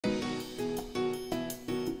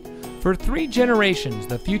For 3 generations,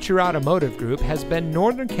 the Future Automotive Group has been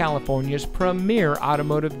Northern California's premier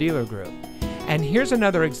automotive dealer group. And here's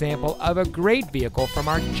another example of a great vehicle from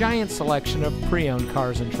our giant selection of pre-owned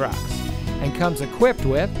cars and trucks. And comes equipped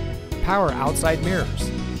with power outside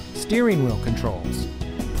mirrors, steering wheel controls,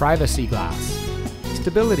 privacy glass,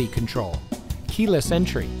 stability control, keyless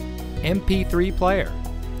entry, MP3 player,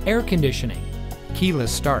 air conditioning,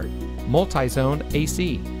 keyless start, multi-zone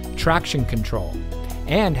AC, traction control,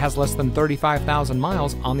 and has less than 35,000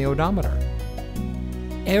 miles on the odometer.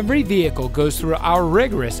 Every vehicle goes through our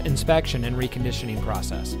rigorous inspection and reconditioning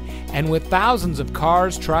process, and with thousands of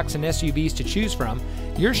cars, trucks, and SUVs to choose from,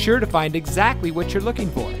 you're sure to find exactly what you're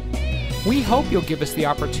looking for. We hope you'll give us the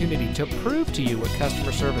opportunity to prove to you what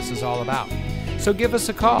customer service is all about. So give us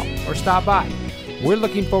a call or stop by. We're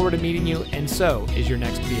looking forward to meeting you, and so is your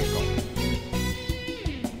next vehicle.